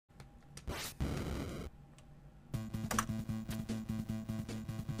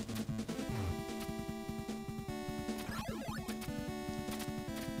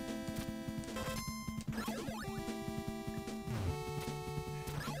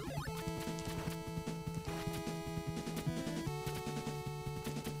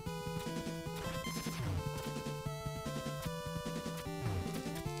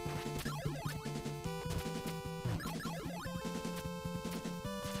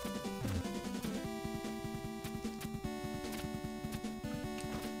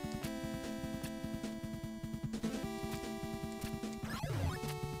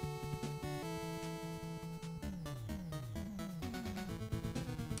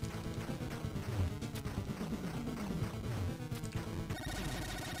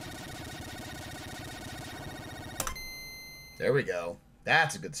There we go.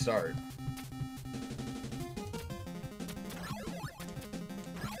 That's a good start.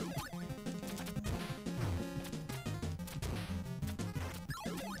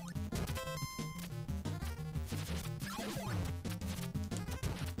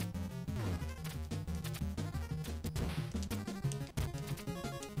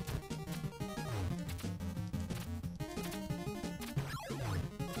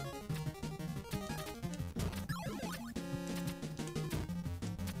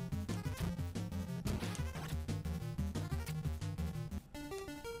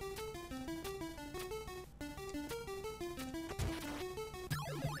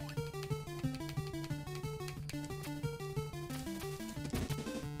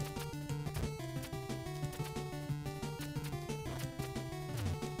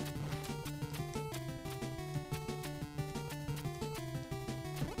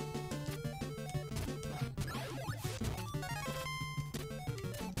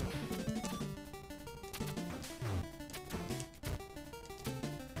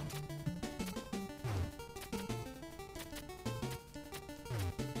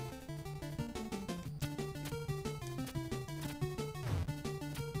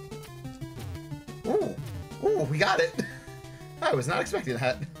 Ooh, ooh, we got it. I was not expecting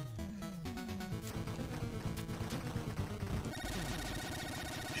that.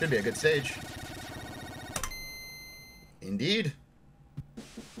 Should be a good stage. Indeed.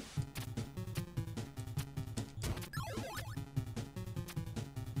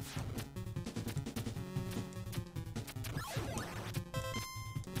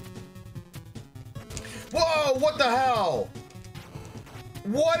 Whoa, what the hell?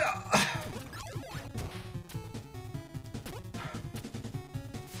 What?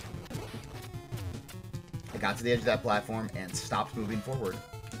 I got to the edge of that platform and stopped moving forward.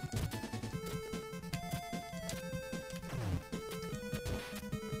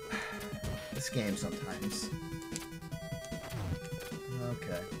 This game sometimes.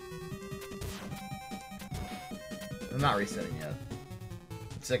 Okay. I'm not resetting yet.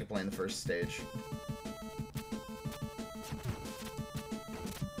 I'm sick of playing the first stage.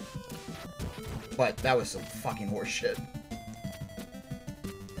 But that was some fucking horse shit.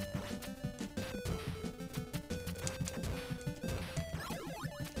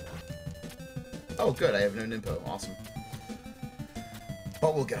 Oh, good. I have no Nimpo. Awesome.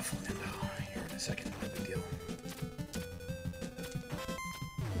 But we'll get a full Nimpo here in a second. No big deal.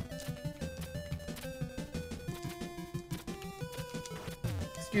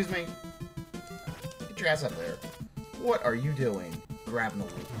 Excuse me. Get your ass up there. What are you doing? Grabbing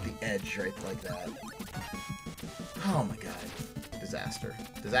the edge right like that. Oh my god. Disaster.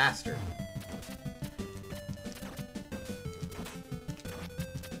 Disaster.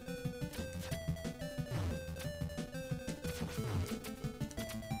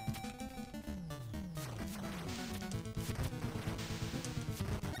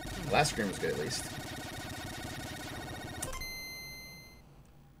 The last screen was good, at least.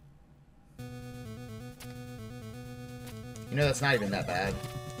 You know, that's not even that bad.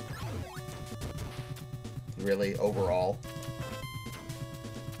 Really, overall.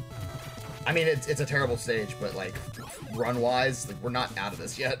 I mean, it's a terrible stage, but, like, run-wise, like, we're not out of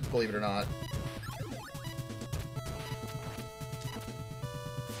this yet, believe it or not.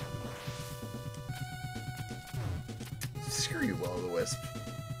 Screw you, Will-O-the-Wisp.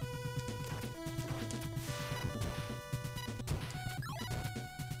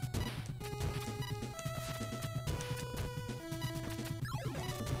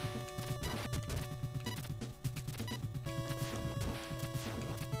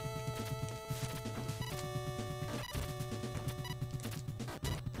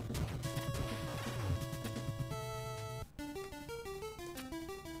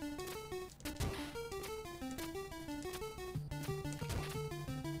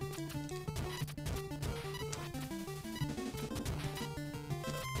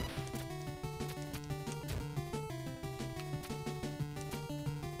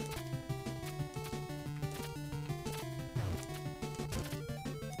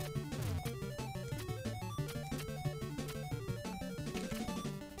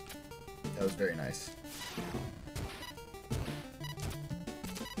 That was very nice.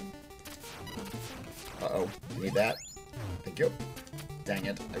 Uh-oh. Need that? Thank you. Dang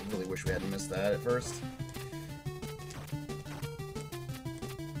it. I really wish we hadn't missed that at first.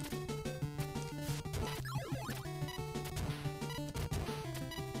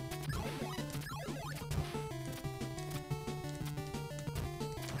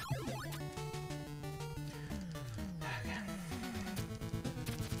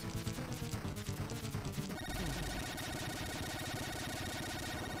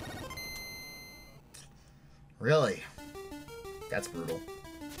 Really? That's brutal.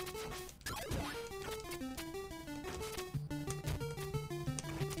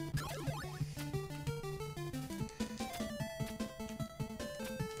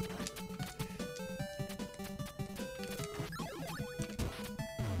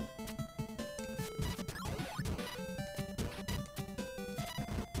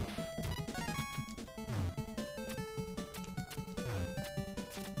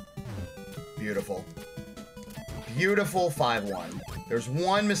 Beautiful. Beautiful 5-1. There's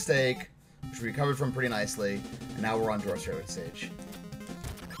one mistake, which we recovered from pretty nicely, and now we're on to our favorite stage.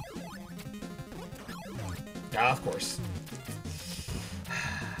 Ah, of course.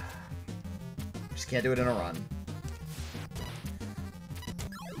 Just can't do it in a run.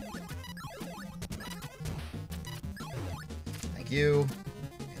 Thank you.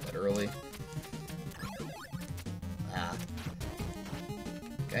 Hit that early. Ah.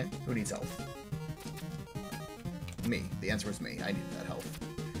 Okay, who needs health? Me. The answer is me. I needed that health.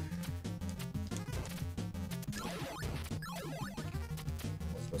 I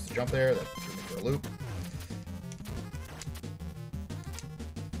was supposed to jump there. That threw me for a loop.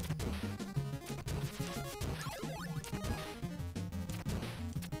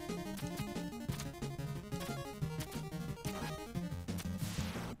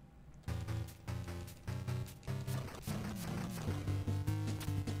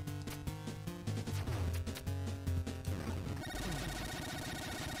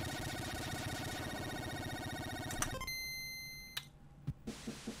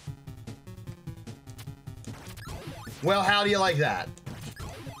 Well, how do you like that?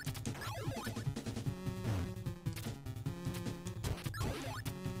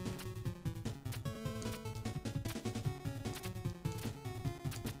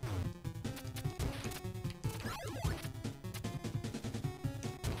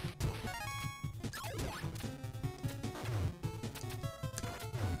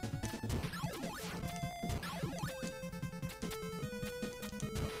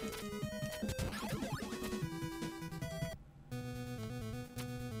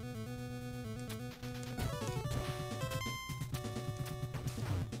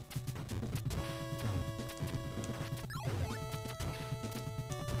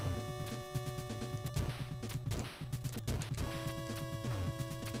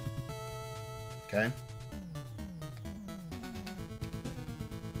 Okay.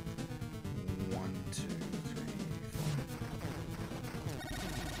 1, 2, 3,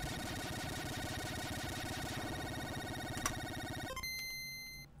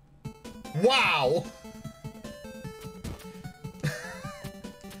 4. Wow!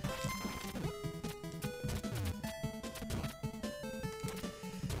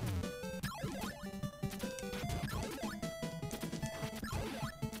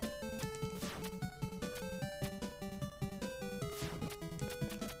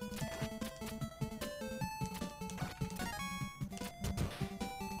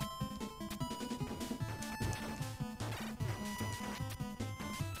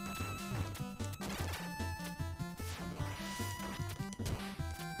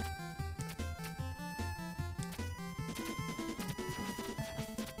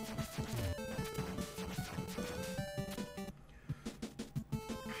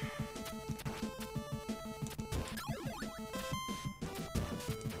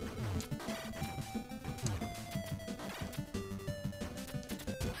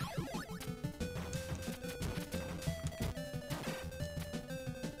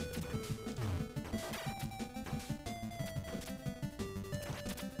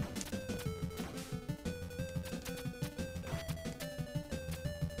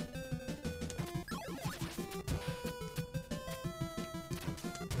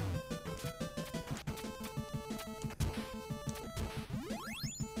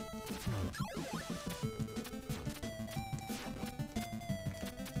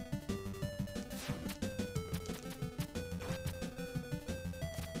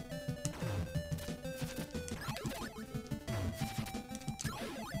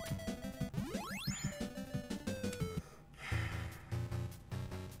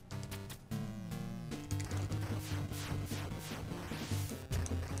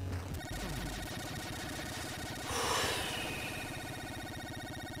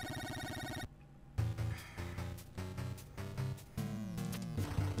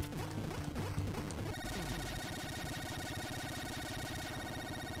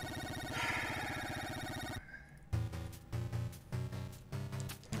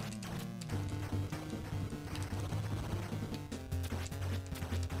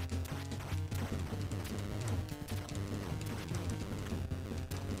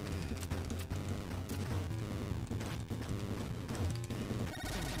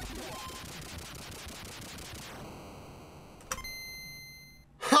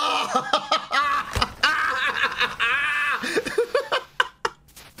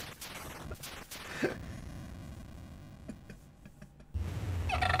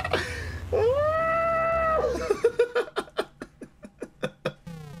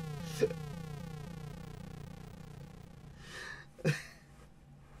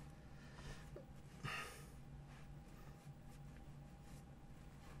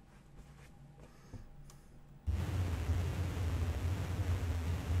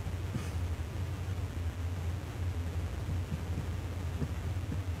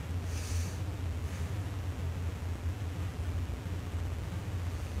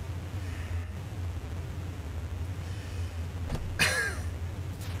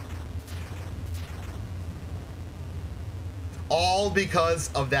 All because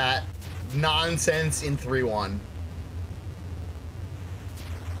of that nonsense in 3-1.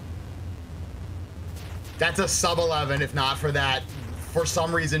 That's a sub 11 if not for that, for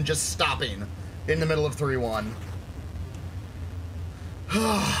some reason, just stopping in the middle of 3-1.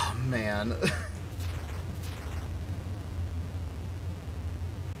 Oh, man.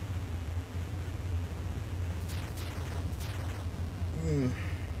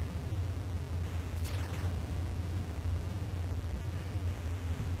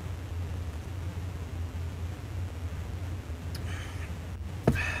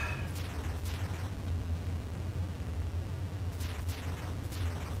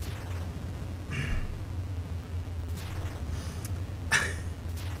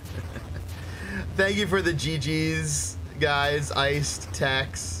 Thank you for the GGs, guys. Iced,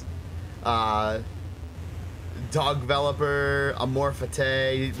 Tex, Dog Developer,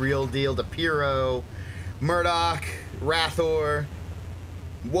 Amorphate, Real Deal, DePiro, Murdoch, Rathor,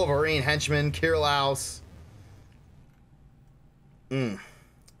 Wolverine, Henchman, Kirlaus.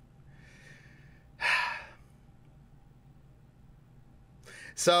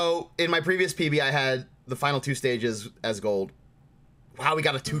 So, in my previous PB, I had the final 2 stages as gold. Wow, we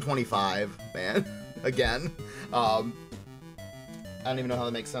got a 225, man. Again. I don't even know how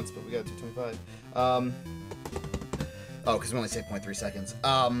that makes sense, but we got a 225. Oh, because we only saved 0.3 seconds.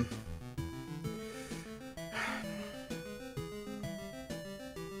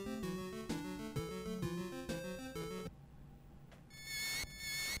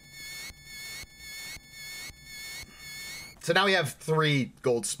 So now we have 3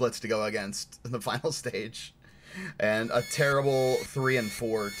 gold splits to go against in the final stage. And a terrible 3 and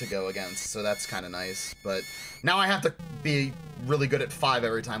 4 to go against, so that's kind of nice. But now I have to be really good at 5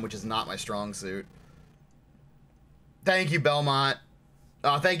 every time, which is not my strong suit. Thank you, Belmont.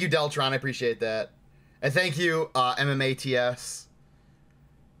 Thank you, Deltron. I appreciate that. And thank you, MMATS.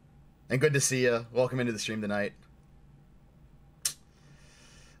 And good to see you. Welcome into the stream tonight.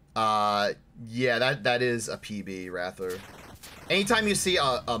 Yeah, that is a PB, Rather. Anytime you see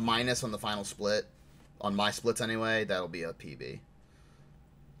a minus on the final split, on my splits anyway, that'll be a PB.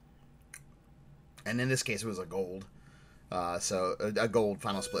 And in this case, it was a gold. So a gold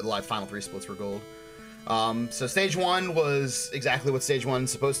final split. The live final 3 splits were gold. So stage 1 was exactly what stage 1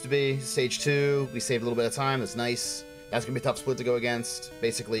 is supposed to be. Stage 2, we saved a little bit of time. That's nice. That's going to be a tough split to go against.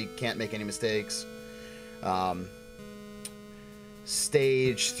 Basically, can't make any mistakes.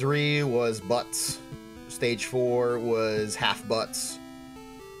 Stage 3 was butts. Stage 4 was half butts.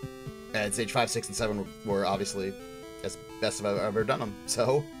 And stage 5, 6, and 7 were obviously as best I've ever done them.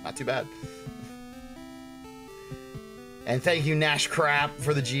 So, not too bad. And thank you, Nash Crap,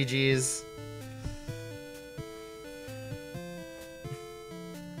 for the GGs.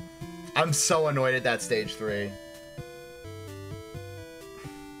 I'm so annoyed at that stage 3.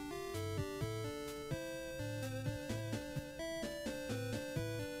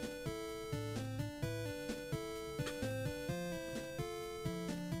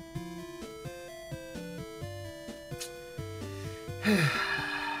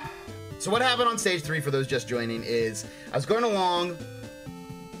 So what happened on stage 3 for those just joining is I was going along,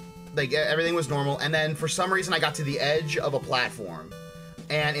 like everything was normal, and then for some reason I got to the edge of a platform,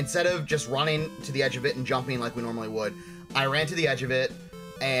 and instead of just running to the edge of it and jumping like we normally would, I ran to the edge of it,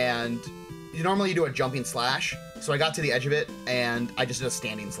 and normally you do a jumping slash, so I got to the edge of it and I just did a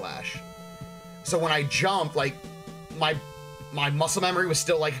standing slash. So when I jumped, like my muscle memory was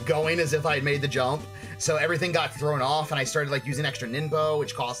still like going as if I had made the jump. So everything got thrown off, and I started like using extra ninpo,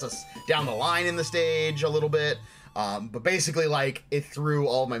 which cost us down the line in the stage a little bit. But basically, like, it threw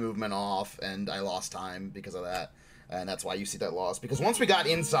all my movement off, and I lost time because of that. And that's why you see that loss. Because once we got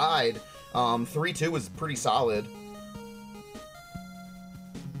inside, 3-2 was pretty solid.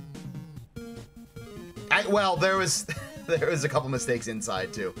 Well, there was a couple mistakes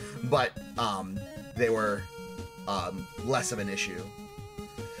inside too, but they were less of an issue.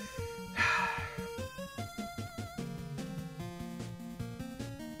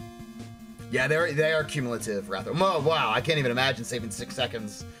 Yeah, they are cumulative, rather. Oh, wow, I can't even imagine saving 6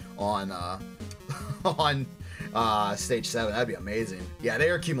 seconds on on stage 7. That'd be amazing. Yeah, they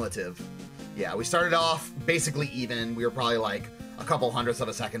are cumulative. Yeah, we started off basically even. We were probably like a couple hundredths of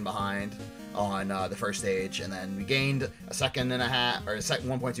a second behind on the first stage, and then we gained a second and a half, or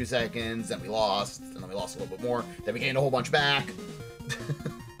 1.2 seconds, then we lost, and then we lost a little bit more, then we gained a whole bunch back.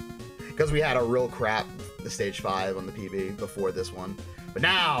 Because we had a real crap the stage 5 on the PB before this one. But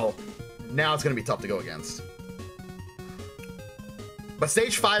now it's going to be tough to go against. But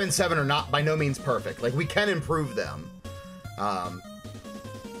stage 5 and 7 are not by no means perfect. Like, we can improve them.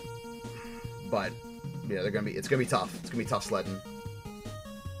 But Yeah, it's gonna be tough. It's gonna be tough sledding.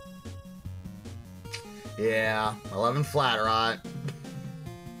 Yeah, 11 flat, right?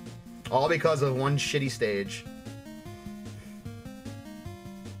 All because of one shitty stage.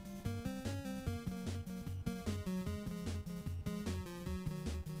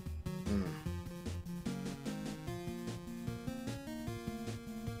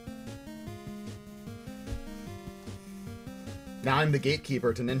 Now I'm the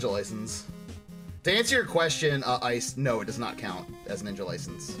gatekeeper to Ninja License. To answer your question, Ice, no, it does not count as Ninja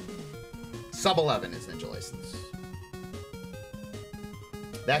License. Sub 11 is Ninja License.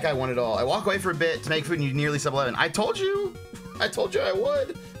 That guy won it all. I walk away for a bit to make food and you nearly sub 11. I told you! I told you I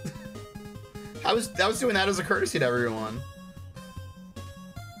would! I was doing that as a courtesy to everyone.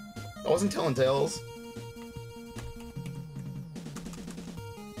 I wasn't telling tales.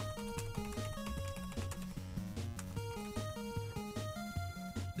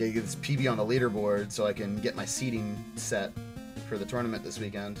 Gotta get this PB on the leaderboard so I can get my seating set for the tournament this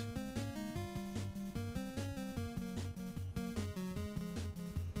weekend.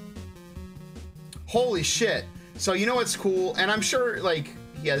 Holy shit! So you know what's cool, and I'm sure like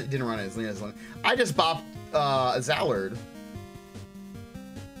he didn't run it as long. I just bopped Zallard.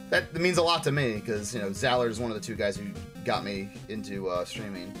 That means a lot to me because you know Zallard is one of the two guys who got me into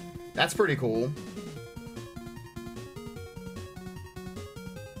streaming. That's pretty cool.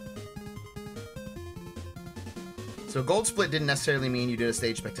 So gold split didn't necessarily mean you did a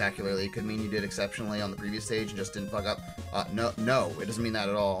stage spectacularly. It could mean you did exceptionally on the previous stage and just didn't fuck up. No, it doesn't mean that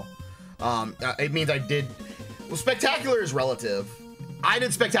at all. It means I did... Well, spectacular is relative. I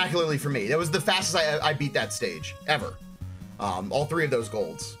did spectacularly for me. That was the fastest I beat that stage, ever. All three of those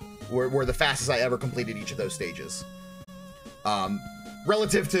golds were the fastest I ever completed each of those stages.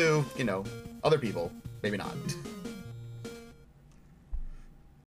 Relative to, you know, other people, maybe not.